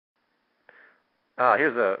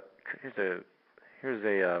Here's a here's a here's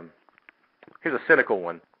a here's a cynical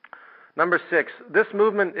one. Number 6. This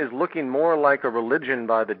movement is looking more like a religion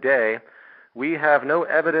by the day. We have no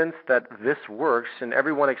evidence that this works, and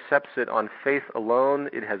everyone accepts it on faith alone.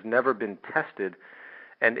 It has never been tested,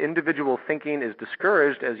 and individual thinking is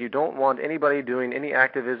discouraged, as you don't want anybody doing any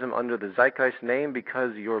activism under the Zeitgeist name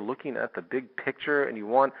because you're looking at the big picture and you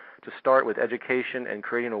want to start with education and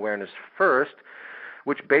creating awareness first,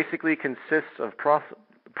 which basically consists of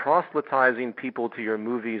proselytizing people to your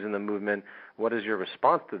movies and the movement. What is your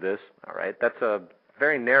response to this? All right, that's a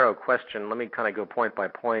very narrow question. Let me kind of go point by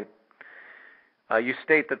point. You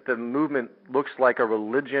state that the movement looks like a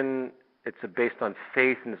religion. It's based on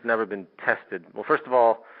faith and it's never been tested. Well, first of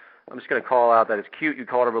all, I'm just going to call out that it's cute you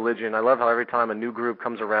call it a religion. I love how every time a new group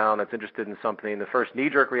comes around that's interested in something, the first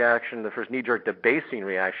knee-jerk reaction, the first knee-jerk debasing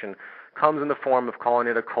reaction comes in the form of calling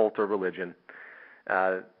it a cult or religion.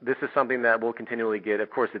 This is something that we'll continually get. Of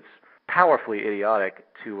course, it's powerfully idiotic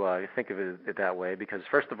to think of it that way because,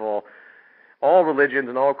 first of all religions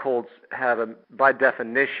and all cults by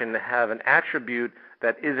definition, have an attribute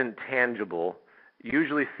that isn't tangible,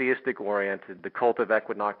 usually theistic-oriented. The cult of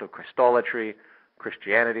equinoctial Christolatry,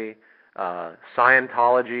 Christianity,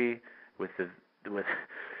 Scientology,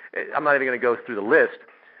 I'm not even going to go through the list,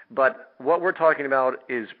 but what we're talking about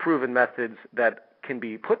is proven methods that can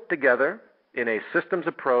be put together in a systems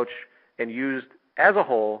approach and used as a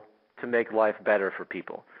whole to make life better for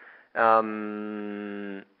people. As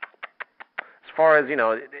far as,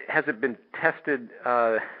 has it been tested?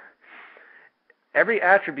 Every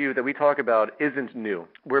attribute that we talk about isn't new.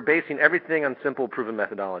 We're basing everything on simple proven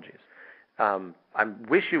methodologies. I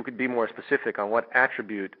wish you could be more specific on what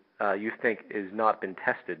attribute you think is not been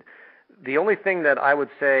tested. The only thing that I would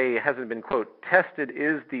say hasn't been, quote, tested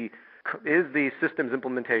is the systems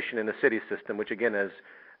implementation in the city system, which, again, as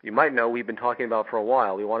you might know, we've been talking about for a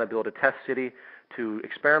while. We want to build a test city to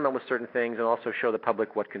experiment with certain things and also show the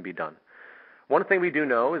public what can be done. One thing we do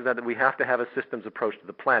know is that we have to have a systems approach to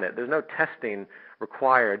the planet. There's no testing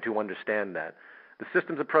required to understand that. The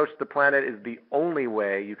systems approach to the planet is the only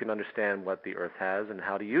way you can understand what the Earth has and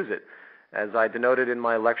how to use it. As I denoted in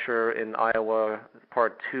my lecture in Iowa,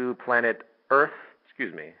 Part 2, Project Earth,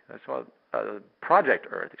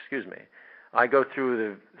 I go through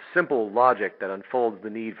the simple logic that unfolds the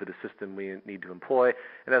need for the system we need to employ.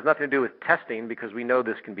 It has nothing to do with testing because we know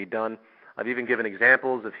this can be done. I've even given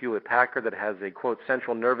examples of Hewlett-Packard that has a, quote,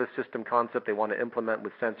 central nervous system concept they want to implement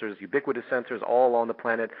with sensors, ubiquitous sensors all along the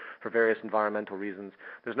planet for various environmental reasons.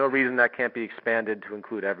 There's no reason that can't be expanded to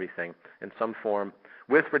include everything in some form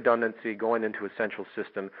with redundancy going into a central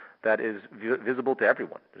system that is visible to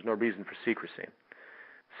everyone. There's no reason for secrecy.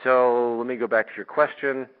 So let me go back to your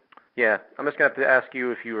question. Yeah, I'm just going to have to ask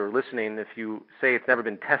you, if you are listening, if you say it's never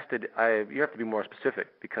been tested, you have to be more specific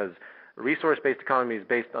because a resource-based economy is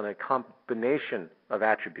based on a combination of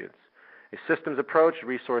attributes. A systems approach,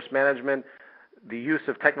 resource management, the use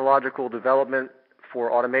of technological development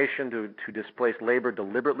for automation to displace labor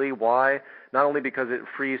deliberately. Why? Not only because it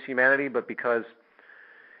frees humanity, but because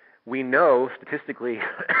we know statistically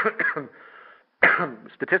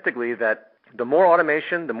that the more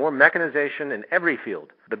automation, the more mechanization in every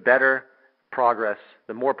field, the better progress,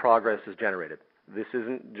 the more progress is generated. This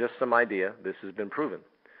isn't just some idea. This has been proven.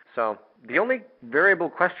 So the only variable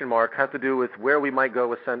question mark has to do with where we might go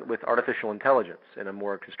with artificial intelligence in a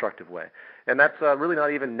more constructive way. And that's really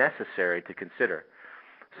not even necessary to consider.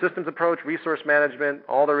 Systems approach, resource management,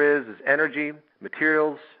 all there is energy,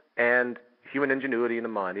 materials, and human ingenuity in the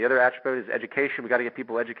mind. The other attribute is education. We've got to get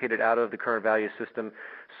people educated out of the current value system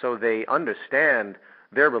so they understand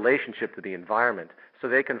their relationship to the environment, so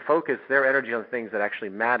they can focus their energy on things that actually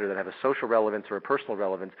matter, that have a social relevance or a personal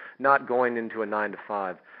relevance, not going into a 9 to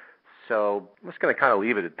 5. So I'm just going to kind of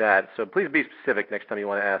leave it at that. So please be specific next time you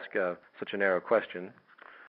want to ask such a narrow question.